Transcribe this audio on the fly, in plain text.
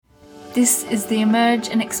This is the Emerge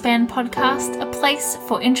and Expand podcast, a place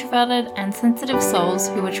for introverted and sensitive souls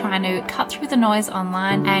who are trying to cut through the noise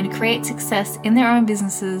online and create success in their own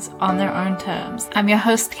businesses on their own terms. I'm your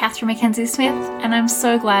host, Catherine Mackenzie Smith, and I'm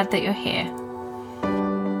so glad that you're here.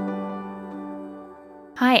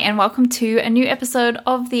 Hi, and welcome to a new episode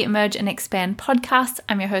of the Emerge and Expand podcast.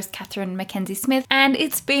 I'm your host, Catherine Mackenzie Smith, and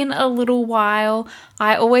it's been a little while.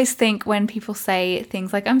 I always think when people say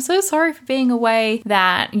things like, I'm so sorry for being away,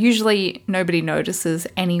 that usually nobody notices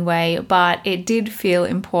anyway, but it did feel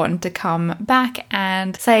important to come back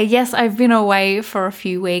and say, yes, I've been away for a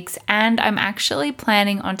few weeks, and I'm actually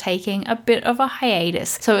planning on taking a bit of a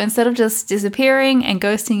hiatus. So instead of just disappearing and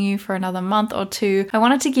ghosting you for another month or two, I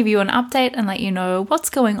wanted to give you an update and let you know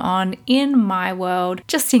what's going on in my world,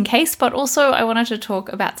 just in case, but also I wanted to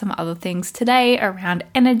talk about some other things today around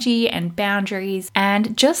energy and boundaries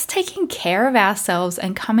and just taking care of ourselves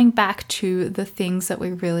and coming back to the things that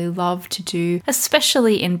we really love to do,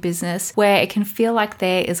 especially in business, where it can feel like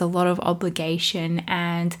there is a lot of obligation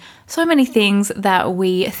and so many things that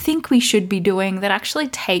we think we should be doing that actually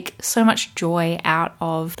take so much joy out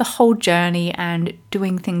of the whole journey and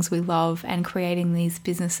doing things we love and creating these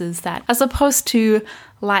businesses that are supposed to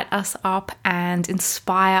light us up and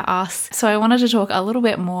inspire us. So I wanted to talk a little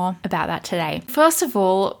bit more about that today. First of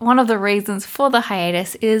all, one of the reasons for the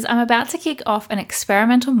hiatus is I'm about to kick off an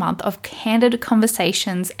experimental month of candid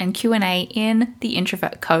conversations and Q&A in the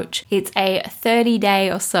Introvert Coach. It's a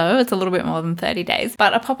 30-day or so, it's a little bit more than 30 days,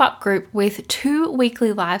 but a pop-up group with 2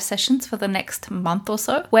 weekly live sessions for the next month or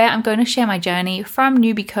so, where I'm going to share my journey from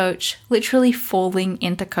newbie coach, literally falling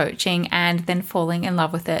into coaching and then falling in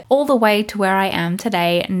love with it, all the way to where I am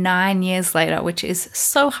today, 9 years later, which is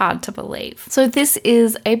so hard to believe. So this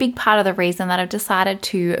is a big part of the reason that I've decided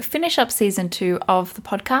to finish up season 2 of the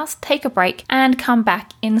podcast, take a break, and come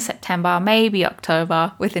back in September, maybe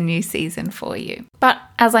October, with a new season for you. But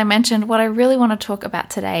as I mentioned, what I really want to talk about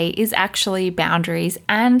today is actually boundaries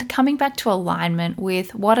and coming back to alignment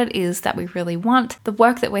with what it is that we really want, the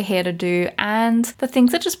work that we're here to do, and the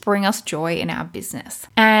things that just bring us joy in our business.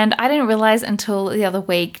 And I didn't realize until the other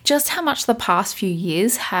week just how much the past few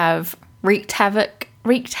years have wrought havoc.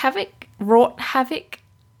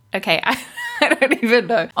 Okay, I don't even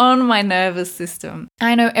know, on my nervous system.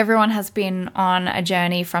 I know everyone has been on a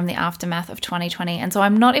journey from the aftermath of 2020, and so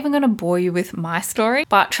I'm not even going to bore you with my story,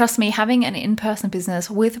 but trust me, having an in-person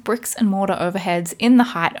business with bricks and mortar overheads in the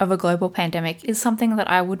height of a global pandemic is something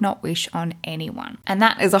that I would not wish on anyone. And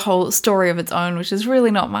that is a whole story of its own, which is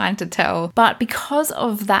really not mine to tell. But because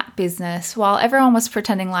of that business, while everyone was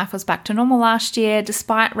pretending life was back to normal last year,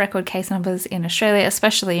 despite record case numbers in Australia,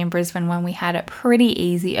 especially in Brisbane when we had it pretty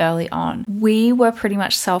easy early on, we were pretty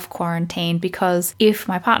much self-quarantined because if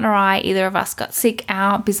my partner or I, either of us got sick,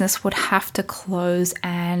 our business would have to close,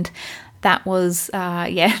 and that was,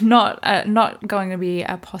 not going to be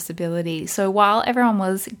a possibility. So while everyone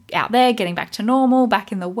was out there getting back to normal,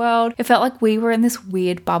 back in the world, it felt like we were in this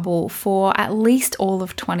weird bubble for at least all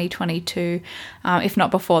of 2022, if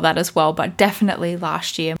not before that as well, but definitely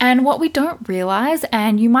last year. And what we don't realize,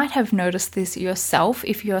 and you might have noticed this yourself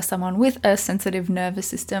if you're someone with a sensitive nervous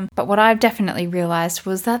system, but what I've definitely realized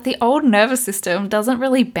was that the old nervous system doesn't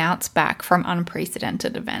really bounce back from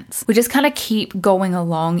unprecedented events. We just kind of keep going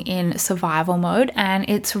along in survival mode, and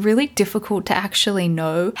it's really difficult to actually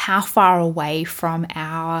know how far away from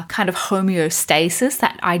our kind of homeostasis,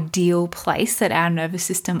 that ideal place that our nervous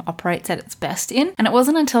system operates at its best in. And it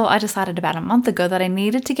wasn't until I decided about a month ago that I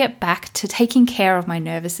needed to get back to taking care of my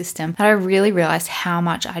nervous system that I really realized how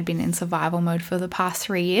much I'd been in survival mode for the past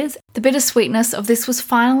 3 years. The bittersweetness of this was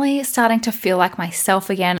finally starting to feel like myself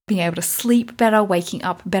again, being able to sleep better, waking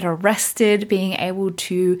up better rested, being able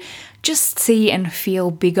to just see and feel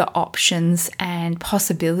bigger options and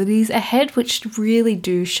possibilities ahead, which really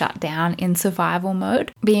do shut down in survival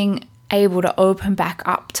mode. Being able to open back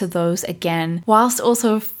up to those again, whilst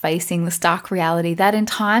also facing the stark reality that in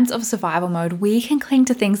times of survival mode, we can cling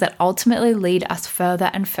to things that ultimately lead us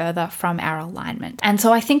further and further from our alignment. And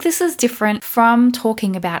so I think this is different from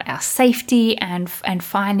talking about our safety and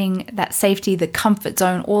finding that safety, the comfort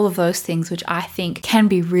zone, all of those things, which I think can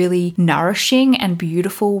be really nourishing and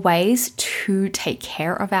beautiful ways to take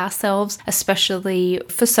care of ourselves, especially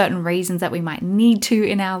for certain reasons that we might need to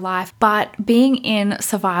in our life. But being in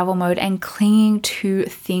survival mode and clinging to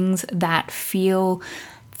things that feel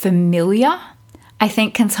familiar, I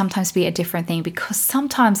think can sometimes be a different thing, because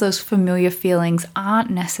sometimes those familiar feelings aren't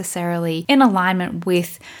necessarily in alignment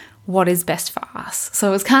with what is best for us.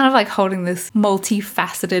 So it's kind of like holding this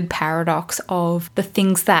multifaceted paradox of the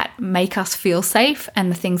things that make us feel safe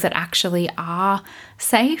and the things that actually are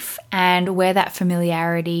safe, and where that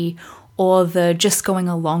familiarity or the just going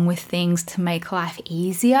along with things to make life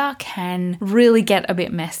easier can really get a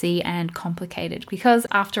bit messy and complicated, because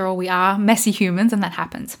after all, we are messy humans and that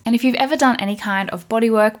happens. And if you've ever done any kind of body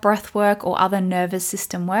work, breath work, or other nervous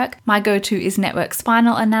system work, my go-to is network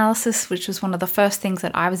spinal analysis, which was one of the first things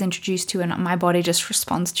that I was introduced to and my body just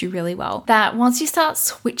responds to really well. That once you start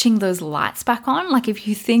switching those lights back on, like if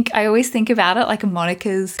you think, I always think about it like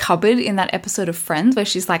Monica's cupboard in that episode of Friends where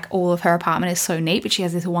she's like, all of her apartment is so neat, but she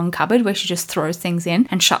has this one cupboard where she just throws things in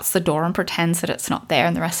and shuts the door and pretends that it's not there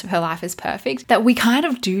and the rest of her life is perfect. That we kind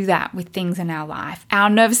of do that with things in our life. Our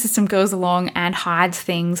nervous system goes along and hides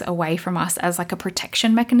things away from us as like a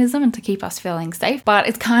protection mechanism and to keep us feeling safe. But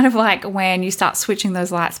it's kind of like when you start switching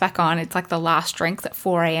those lights back on, it's like the last drinks at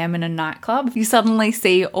 4 a.m. in a nightclub. You suddenly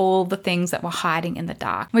see all the things that were hiding in the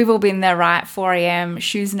dark. We've all been there, right? 4 a.m.,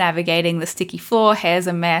 shoes navigating the sticky floor, hair's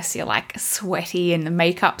a mess, you're like sweaty and the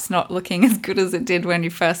makeup's not looking as good as it did when you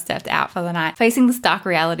first stepped out for the night. Facing the stark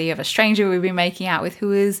reality of a stranger we've been making out with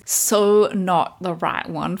who is so not the right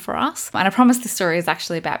one for us. And I promise this story is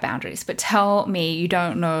actually about boundaries, but tell me you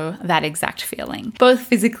don't know that exact feeling, both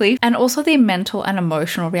physically and also the mental and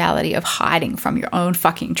emotional reality of hiding from your own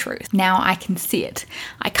fucking truth. Now I can see it.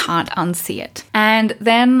 I can't unsee it. And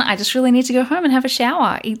then I just really need to go home and have a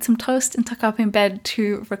shower, eat some toast and tuck up in bed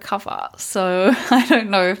to recover. So I don't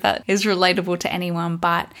know if that is relatable to anyone,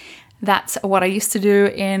 but that's what I used to do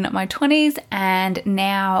in my 20s, and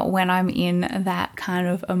now when I'm in that kind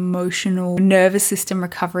of emotional nervous system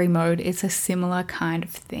recovery mode, it's a similar kind of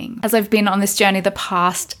thing. As I've been on this journey the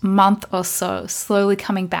past month or so, slowly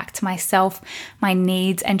coming back to myself, my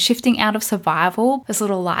needs, and shifting out of survival, those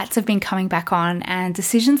little lights have been coming back on, and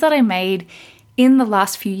decisions that I made in the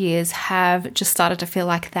last few years have just started to feel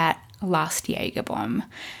like that last Jaeger bomb.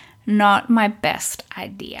 Not my best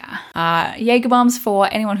idea. Jaeger bombs, for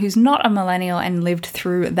anyone who's not a millennial and lived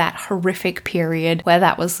through that horrific period where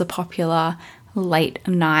that was the popular late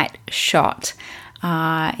night shot,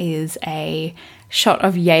 is a shot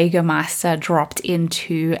of Jägermeister dropped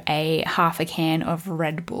into a half a can of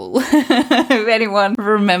Red Bull. If anyone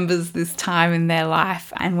remembers this time in their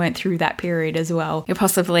life and went through that period as well, you're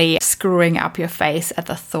possibly screwing up your face at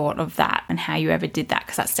the thought of that and how you ever did that,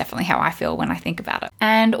 because that's definitely how I feel when I think about it.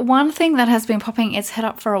 And one thing that has been popping its head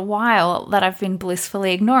up for a while that I've been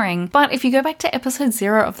blissfully ignoring, but if you go back to episode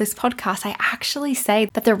 0 of this podcast, I actually say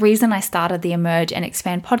that the reason I started the Emerge and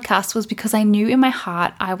Expand podcast was because I knew in my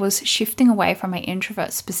heart I was shifting away from my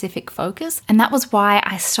introvert specific focus, and that was why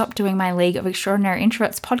I stopped doing my League of Extraordinary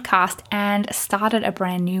Introverts podcast and started a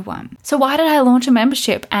brand new one. So why did I launch a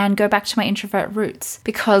membership and go back to my introvert roots?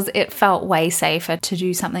 Because it felt way safer to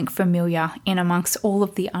do something familiar in amongst all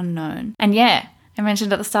of the unknown. And yeah, I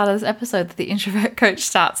mentioned at the start of this episode that the Introvert Coach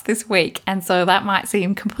starts this week, and so that might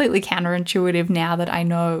seem completely counterintuitive now that I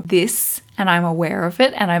know this and I'm aware of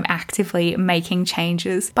it and I'm actively making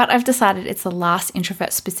changes, but I've decided it's the last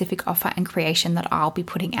introvert specific offer and creation that I'll be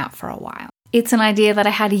putting out for a while. It's an idea that I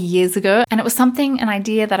had years ago, and it was an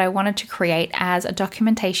idea that I wanted to create as a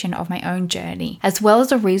documentation of my own journey, as well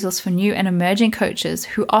as a resource for new and emerging coaches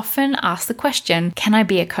who often ask the question, can I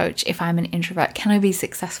be a coach if I'm an introvert? Can I be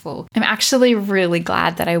successful? I'm actually really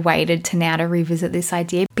glad that I waited to now to revisit this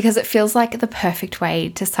idea, because it feels like the perfect way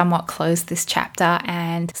to somewhat close this chapter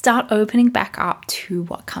and start opening back up to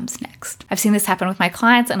what comes next. I've seen this happen with my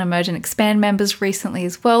clients and Emerge and Expand members recently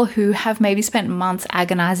as well, who have maybe spent months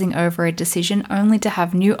agonizing over a decision only to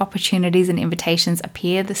have new opportunities and invitations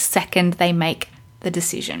appear the second they make the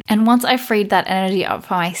decision. And once I freed that energy up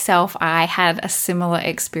for myself, I had a similar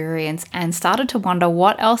experience and started to wonder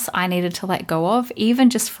what else I needed to let go of,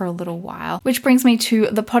 even just for a little while. Which brings me to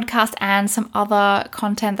the podcast and some other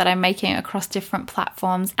content that I'm making across different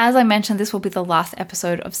platforms. As I mentioned, this will be the last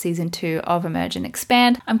episode of season 2 of Emerge and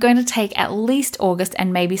Expand. I'm going to take at least August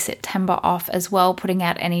and maybe September off as well, putting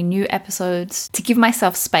out any new episodes to give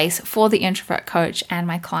myself space for the Introvert Coach and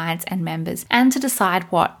my clients and members, and to decide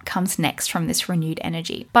what comes next from this renewed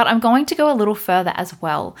energy. But I'm going to go a little further as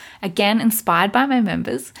well, again inspired by my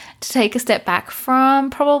members, to take a step back from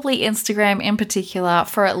probably Instagram in particular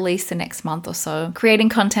for at least the next month or so. Creating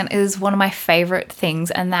content is one of my favorite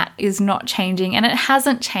things, and that is not changing, and it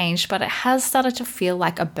hasn't changed, but it has started to feel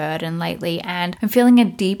like a burden lately, and I'm feeling a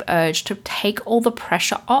deep urge to take all the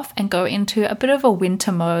pressure off and go into a bit of a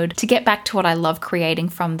winter mode to get back to what I love creating,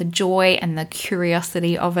 from the joy and the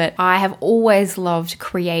curiosity of it. I have always loved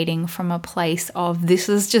creating from a place of this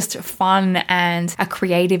is just fun and a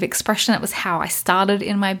creative expression. It was how I started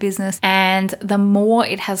in my business. And the more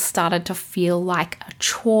it has started to feel like a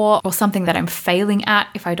chore or something that I'm failing at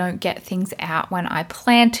if I don't get things out when I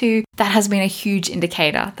plan to, that has been a huge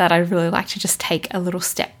indicator that I'd really like to just take a little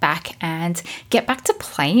step back and get back to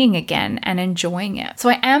playing again and enjoying it. So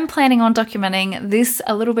I am planning on documenting this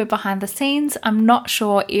a little bit behind the scenes. I'm not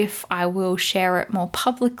sure if I will share it more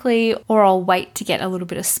publicly or I'll wait to get a little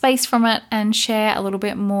bit of space from it and share a little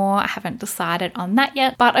bit more. I haven't decided on that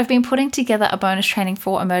yet, but I've been putting together a bonus training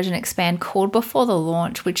for Emerge and Expand called Before the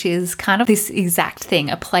Launch, which is kind of this exact thing,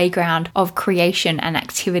 a playground of creation and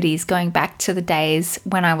activities going back to the days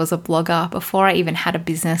when I was a blogger before I even had a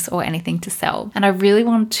business or anything to sell. And I really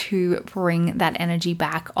want to bring that energy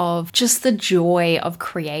back of just the joy of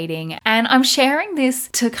creating. And I'm sharing this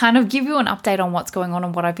to kind of give you an update on what's going on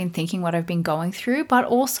and what I've been thinking, what I've been going through, but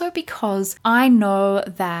also because I know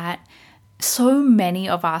that so many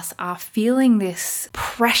of us are feeling this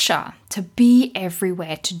pressure to be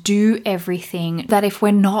everywhere, to do everything, that if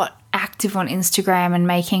we're not active on Instagram and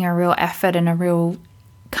making a real effort and a real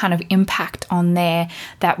kind of impact on there,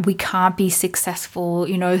 that we can't be successful.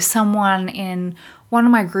 You know, someone in one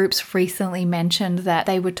of my groups recently mentioned that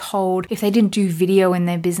they were told if they didn't do video in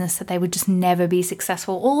their business that they would just never be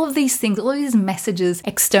successful. All of these things, all of these messages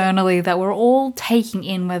externally that we're all taking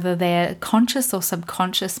in, whether they're conscious or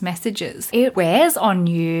subconscious messages, it wears on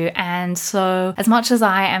you. And so as much as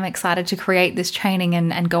I am excited to create this training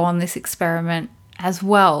and go on this experiment as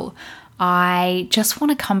well, I just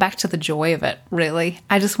want to come back to the joy of it, really.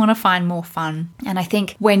 I just want to find more fun. And I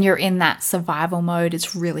think when you're in that survival mode,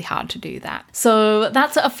 it's really hard to do that. So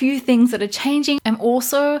that's a few things that are changing. I'm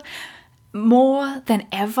also more than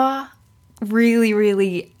ever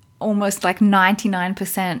really almost like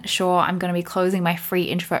 99% sure I'm going to be closing my free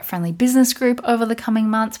introvert friendly business group over the coming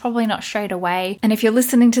months, probably not straight away. And if you're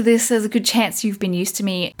listening to this, there's a good chance you've been used to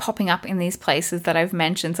me popping up in these places that I've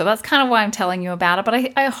mentioned. So that's kind of why I'm telling you about it.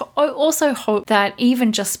 But I also hope that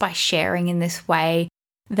even just by sharing in this way,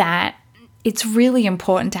 that it's really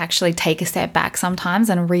important to actually take a step back sometimes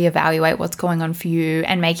and reevaluate what's going on for you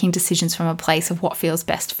and making decisions from a place of what feels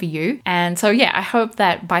best for you. And so, yeah, I hope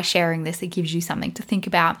that by sharing this, it gives you something to think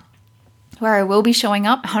about. Where I will be showing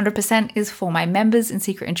up 100% is for my members in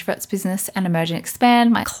Secret Introverts Business and Emerge and Expand.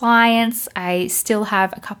 My clients, I still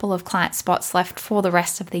have a couple of client spots left for the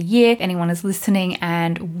rest of the year. If anyone is listening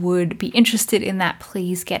and would be interested in that,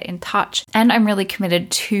 please get in touch. And I'm really committed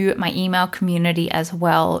to my email community as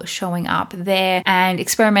well, showing up there and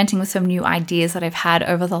experimenting with some new ideas that I've had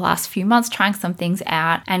over the last few months, trying some things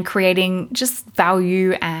out and creating just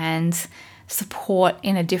value and support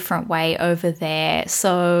in a different way over there.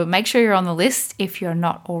 So make sure you're on the list if you're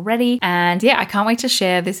not already. And yeah, I can't wait to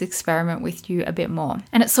share this experiment with you a bit more.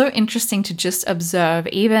 And it's so interesting to just observe,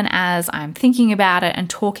 even as I'm thinking about it and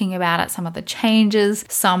talking about it, some of the changes,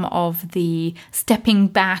 some of the stepping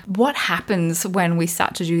back, what happens when we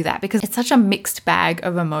start to do that? Because it's such a mixed bag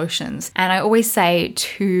of emotions. And I always say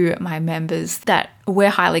to my members that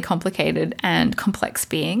we're highly complicated and complex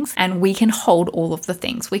beings, and we can hold all of the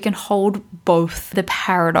things. We can hold both the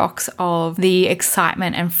paradox of the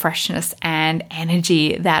excitement and freshness and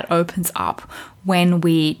energy that opens up when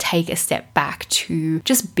we take a step back to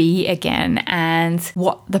just be again, and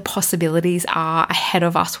what the possibilities are ahead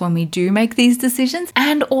of us when we do make these decisions,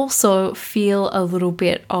 and also feel a little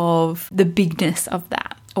bit of the bigness of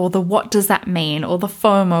that, or the what does that mean, or the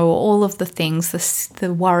FOMO, or all of the things,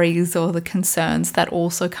 the worries or the concerns that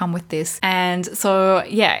also come with this. And so,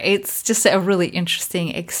 yeah, it's just a really interesting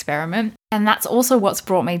experiment. And that's also what's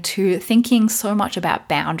brought me to thinking so much about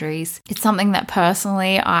boundaries. It's something that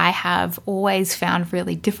personally I have always found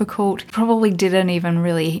really difficult. Probably didn't even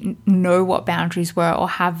really know what boundaries were or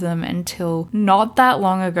have them until not that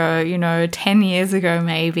long ago, 10 years ago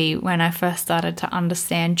maybe, when I first started to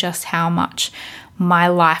understand just how much my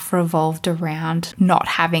life revolved around not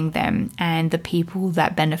having them and the people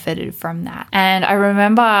that benefited from that. And I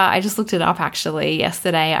remember, I just looked it up actually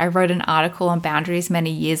yesterday. I wrote an article on boundaries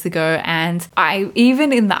many years ago, and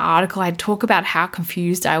even in the article, I talk about how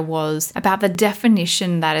confused I was about the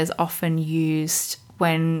definition that is often used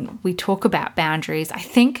when we talk about boundaries.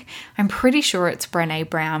 I'm pretty sure it's Brené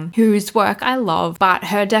Brown, whose work I love, but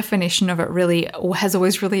her definition of it really has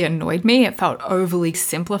always really annoyed me. It felt overly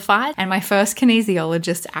simplified. And my first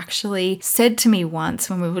kinesiologist actually said to me once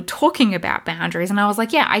when we were talking about boundaries, and I was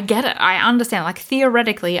like, yeah, I get it. I understand. Like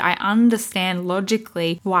theoretically, I understand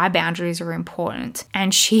logically why boundaries are important.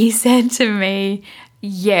 And she said to me,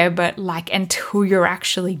 yeah, but like until you're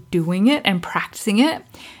actually doing it and practicing it,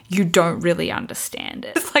 you don't really understand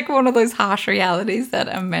it. It's like one of those harsh realities that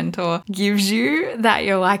a mentor gives you that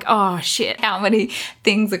you're like, oh shit, how many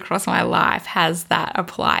things across my life has that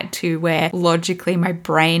applied to, where logically my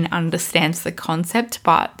brain understands the concept,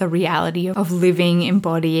 but the reality of living,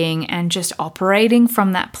 embodying, and just operating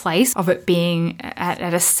from that place of it being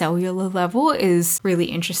at a cellular level is really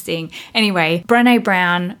interesting. Anyway, Brené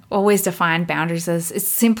Brown always defined boundaries as it's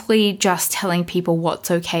simply just telling people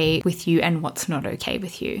what's okay with you and what's not okay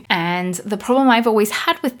with you. And the problem I've always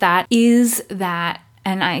had with that is that,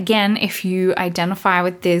 and again, if you identify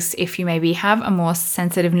with this, if you maybe have a more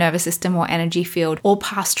sensitive nervous system or energy field, or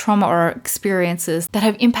past trauma or experiences that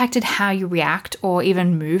have impacted how you react or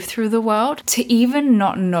even move through the world, to even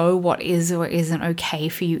not know what is or isn't okay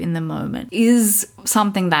for you in the moment is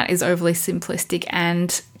something that is overly simplistic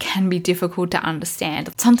and can be difficult to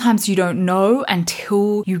understand. Sometimes you don't know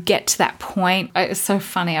until you get to that point. It's so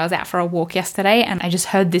funny. I was out for a walk yesterday and I just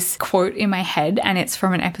heard this quote in my head, and it's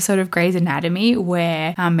from an episode of Grey's Anatomy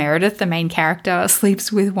where Meredith, the main character,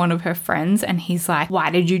 sleeps with one of her friends, and he's like, why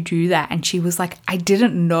did you do that? And she was like, I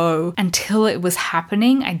didn't know until it was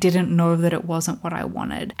happening. I didn't know that it wasn't what I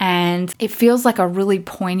wanted. And it feels like a really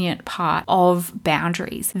poignant part of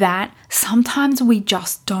boundaries, that sometimes we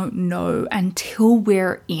just don't know until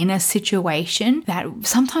we're in a situation that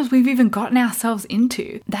sometimes we've even gotten ourselves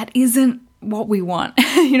into that isn't what we want.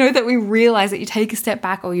 That we realize, that you take a step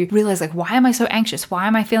back, or you realize, like, why am I so anxious? Why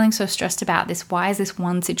am I feeling so stressed about this? Why is this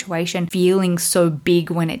one situation feeling so big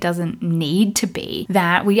when it doesn't need to be?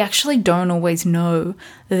 That we actually don't always know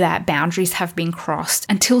that boundaries have been crossed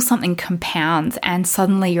until something compounds, and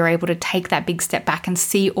suddenly you're able to take that big step back and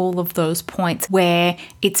see all of those points where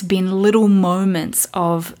it's been little moments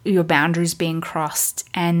of your boundaries being crossed,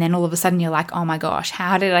 and then all of a sudden you're like, oh my gosh,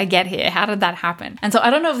 how did I get here? How did that happen? And so I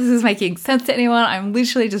don't know if this is making sense to anyone. I'm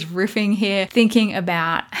literally just riffing here, thinking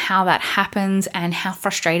about how that happens and how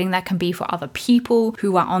frustrating that can be for other people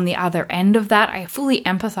who are on the other end of that. I fully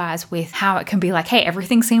empathize with how it can be like, hey,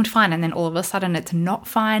 everything seemed fine, and then all of a sudden it's not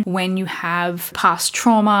fine when you have past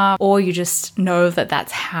trauma, or you just know that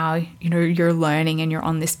that's how, you're learning and you're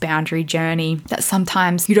on this boundary journey, that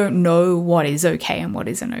sometimes you don't know what is okay and what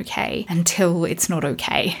isn't okay until it's not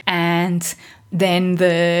okay. And then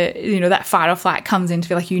that fight or flight comes in to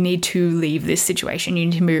feel like you need to leave this situation. You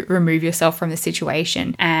need to remove yourself from the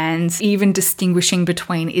situation. And even distinguishing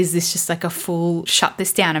between, is this just like a full shut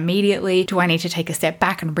this down immediately? Do I need to take a step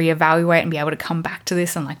back and reevaluate and be able to come back to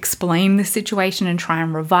this and like explain the situation and try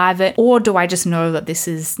and revive it? Or do I just know that this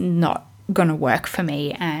is not going to work for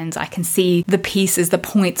me, and I can see the pieces, the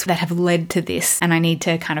points that have led to this, and I need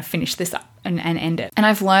to kind of finish this up and end it. And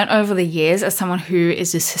I've learned over the years, as someone who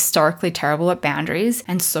is just historically terrible at boundaries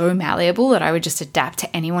and so malleable that I would just adapt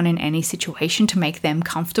to anyone in any situation to make them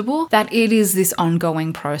comfortable, that it is this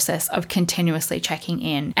ongoing process of continuously checking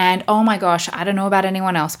in. And oh my gosh, I don't know about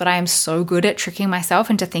anyone else, but I am so good at tricking myself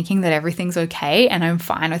into thinking that everything's okay and I'm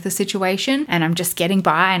fine with the situation and I'm just getting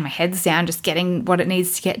by and my head's down, just getting what it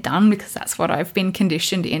needs to get done, because that's what I've been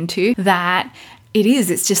conditioned into, that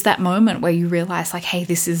it's just that moment where you realize like, hey,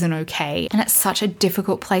 this isn't okay. And it's such a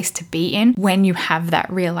difficult place to be in when you have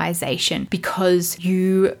that realization, because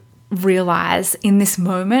you realize in this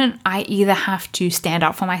moment, I either have to stand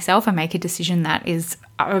up for myself and make a decision that is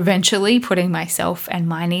eventually putting myself and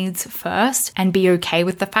my needs first, and be okay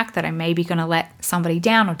with the fact that I'm maybe going to let somebody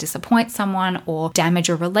down or disappoint someone or damage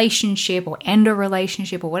a relationship or end a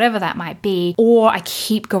relationship or whatever that might be, or I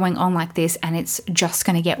keep going on like this and it's just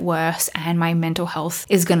going to get worse and my mental health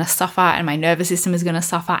is going to suffer and my nervous system is going to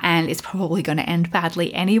suffer and it's probably going to end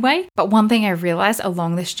badly anyway. But one thing I realized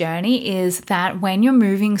along this journey is that when you're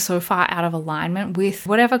moving so far out of alignment with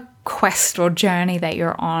whatever quest or journey that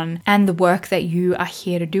you're on and the work that you are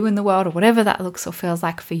here to do in the world, or whatever that looks or feels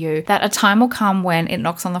like for you, that a time will come when it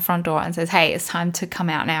knocks on the front door and says, hey, it's time to come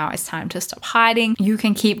out now. It's time to stop hiding. You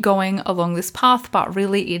can keep going along this path, but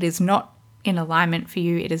really it is not in alignment for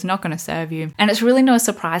you. It is not going to serve you. And it's really no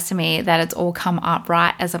surprise to me that it's all come up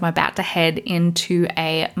right as I'm about to head into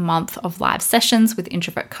a month of live sessions with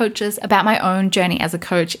introvert coaches about my own journey as a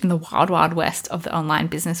coach in the wild, wild west of the online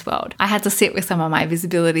business world. I had to sit with some of my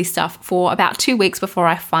visibility stuff for about 2 weeks before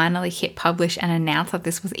I finally hit publish and announced that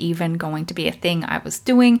this was even going to be a thing I was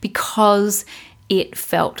doing, because it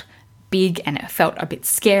felt big and it felt a bit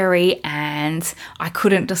scary, and I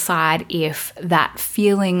couldn't decide if that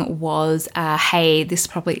feeling was hey, this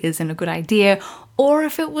probably isn't a good idea, or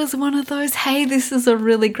if it was one of those, hey, this is a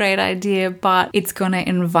really great idea, but it's going to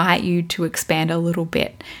invite you to expand a little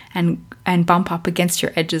bit and bump up against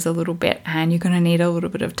your edges a little bit, and you're going to need a little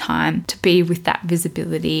bit of time to be with that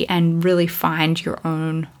visibility and really find your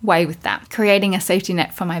own way with that. Creating a safety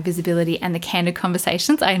net for my visibility and the candid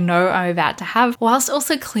conversations I know I'm about to have, whilst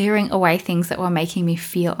also clearing away things that were making me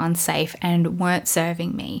feel unsafe and weren't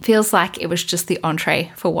serving me. Feels like it was just the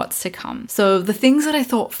entree for what's to come. So the things that I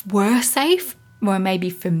thought were safe were maybe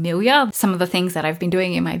familiar, some of the things that I've been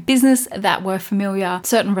doing in my business that were familiar,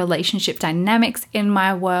 certain relationship dynamics in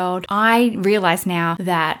my world. I realize now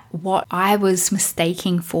that what I was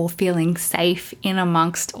mistaking for feeling safe in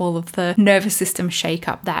amongst all of the nervous system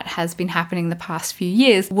shakeup that has been happening the past few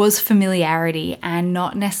years was familiarity, and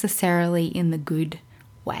not necessarily in the good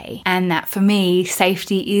way. And that for me,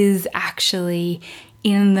 safety is actually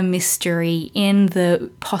in the mystery, in the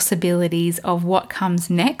possibilities of what comes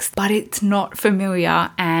next, but it's not familiar.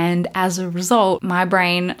 And as a result, my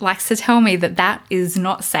brain likes to tell me that that is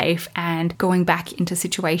not safe, and going back into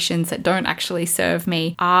situations that don't actually serve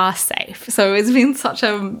me are safe. So it's been such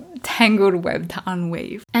a tangled web to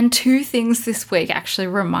unweave. And two things this week actually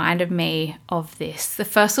reminded me of this. The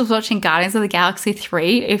first was watching Guardians of the Galaxy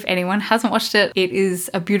 3. If anyone hasn't watched it, it is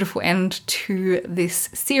a beautiful end to this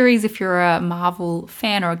series if you're a Marvel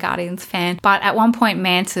fan or a Guardians fan. But at one point,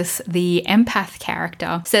 Mantis, the empath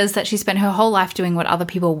character, says that she spent her whole life doing what other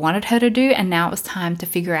people wanted her to do, and now it was time to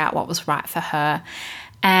figure out what was right for her.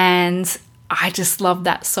 And I just loved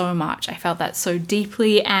that so much. I felt that so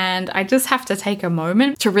deeply, and I just have to take a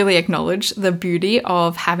moment to really acknowledge the beauty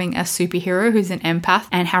of having a superhero who's an empath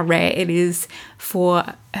and how rare it is for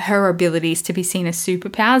her abilities to be seen as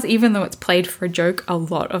superpowers, even though it's played for a joke a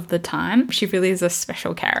lot of the time. She really is a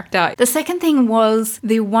special character. The second thing was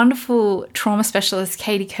the wonderful trauma specialist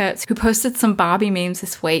Katie Kurtz, who posted some Barbie memes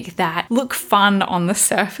this week that look fun on the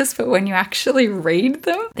surface, but when you actually read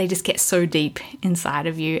them, they just get so deep inside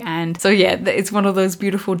of you. And so yeah, it's one of those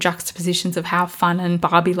beautiful juxtapositions of how fun and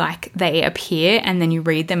Barbie-like they appear, and then you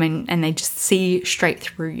read them and they just see straight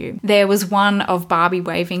through you. There was one of Barbie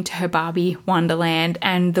waving to her Barbie Wonderland,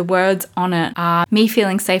 and the words on it are me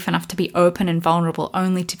feeling safe enough to be open and vulnerable,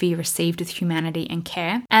 only to be received with humanity and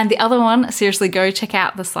care. And the other one, seriously, go check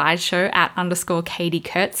out the slideshow at _Katie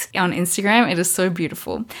Kurtz on Instagram. It is so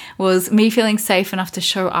beautiful. Was me feeling safe enough to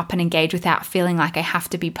show up and engage without feeling like I have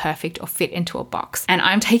to be perfect or fit into a box. And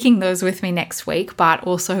I'm taking those with me next week, but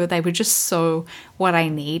also they were just so what I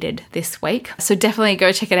needed this week. So definitely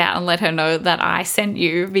go check it out and let her know that I sent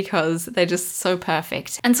you, because they're just so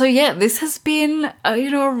perfect. And so yeah, this has been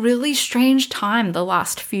a really strange time the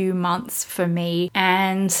last few months for me,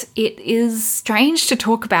 and it is strange to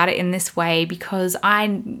talk about it in this way because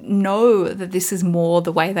I know that this is more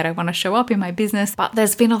the way that I want to show up in my business, but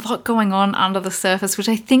there's been a lot going on under the surface, which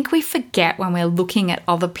I think we forget when we're looking at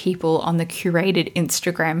other people on the curated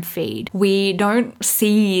Instagram feed. We don't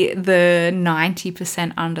see the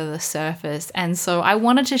 90% under the surface. And so I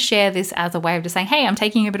wanted to share this as a way of just saying, hey, I'm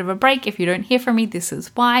taking a bit of a break. If you don't hear from me, this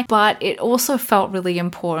is why. But it also felt really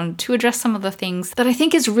important to address some of the things that I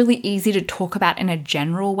think is really easy to talk about in a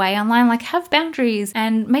general way online, like have boundaries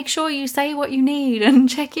and make sure you say what you need and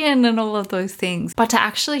check in and all of those things. But to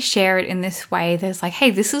actually share it in this way, there's like,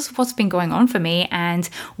 hey, this is what's been going on for me and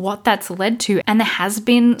what that's led to. And there has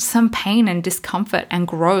been some pain and discomfort and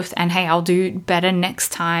growth, and hey, I'll do better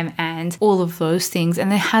next time and all of those things.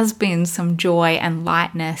 And there has been some joy and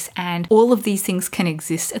lightness, and all of these things can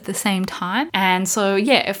exist at the same time. And so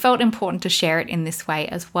yeah, it felt important to share it in this way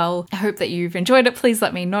as well. I hope that you've enjoyed it. Please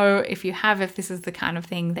let me know if you have, if this is the kind of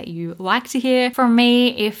thing that you like to hear from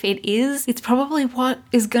me. If it is, it's probably what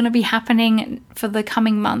is going to be happening for the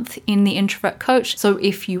coming month in the Introvert Coach. So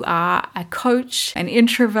if you are a coach, an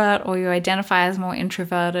introvert, or you identify as more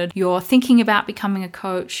introverted, you're thinking about becoming a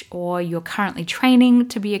coach, or you're currently training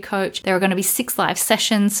to be a coach, there are going to be 6 live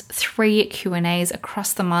sessions, 3 Q&As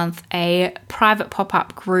across the month, a private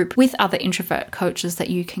pop-up group with other introvert coaches that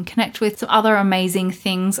you can connect with, some other amazing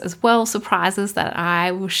things as well, surprises that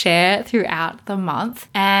I will share throughout the month.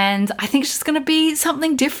 And I think it's just going to be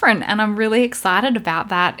something different, and I'm really excited about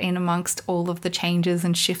that in amongst all of the changes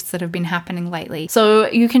and shifts that have been happening lately. So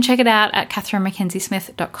you can check it out at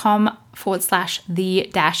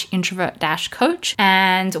katherinemackenzie-smith.com/the-introvert-coach.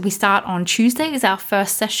 And we start on Tuesday is our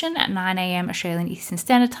first session at 9 a.m. Australian Eastern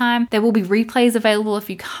Standard Time. There will be replays available if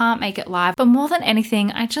you can't make it live. But more than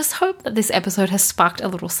anything, I just hope that this episode has sparked a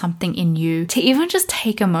little something in you to even just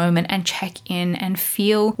take a moment and check in and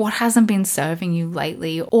feel what hasn't been serving you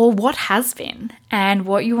lately, or what has been, and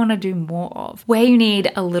what you want to do more of, where you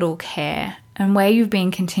need a little care, and where you've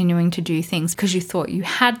been continuing to do things because you thought you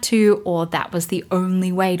had to, or that was the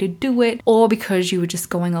only way to do it, or because you were just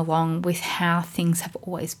going along with how things have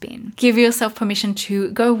always been. Give yourself permission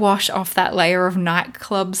to go wash off that layer of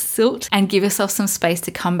nightclub silt and give yourself some space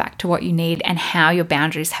to come back to what you need and how your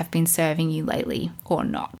boundaries have been serving you lately or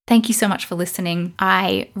not. Thank you so much for listening.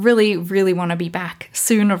 I really, really want to be back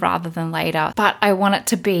sooner rather than later, but I want it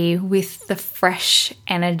to be with the fresh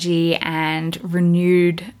energy and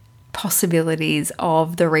renewed possibilities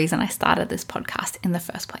of the reason I started this podcast in the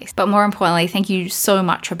first place. But more importantly, thank you so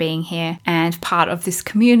much for being here and part of this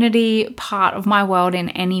community, part of my world in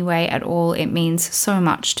any way at all. It means so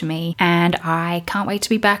much to me, and I can't wait to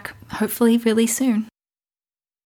be back, hopefully really soon.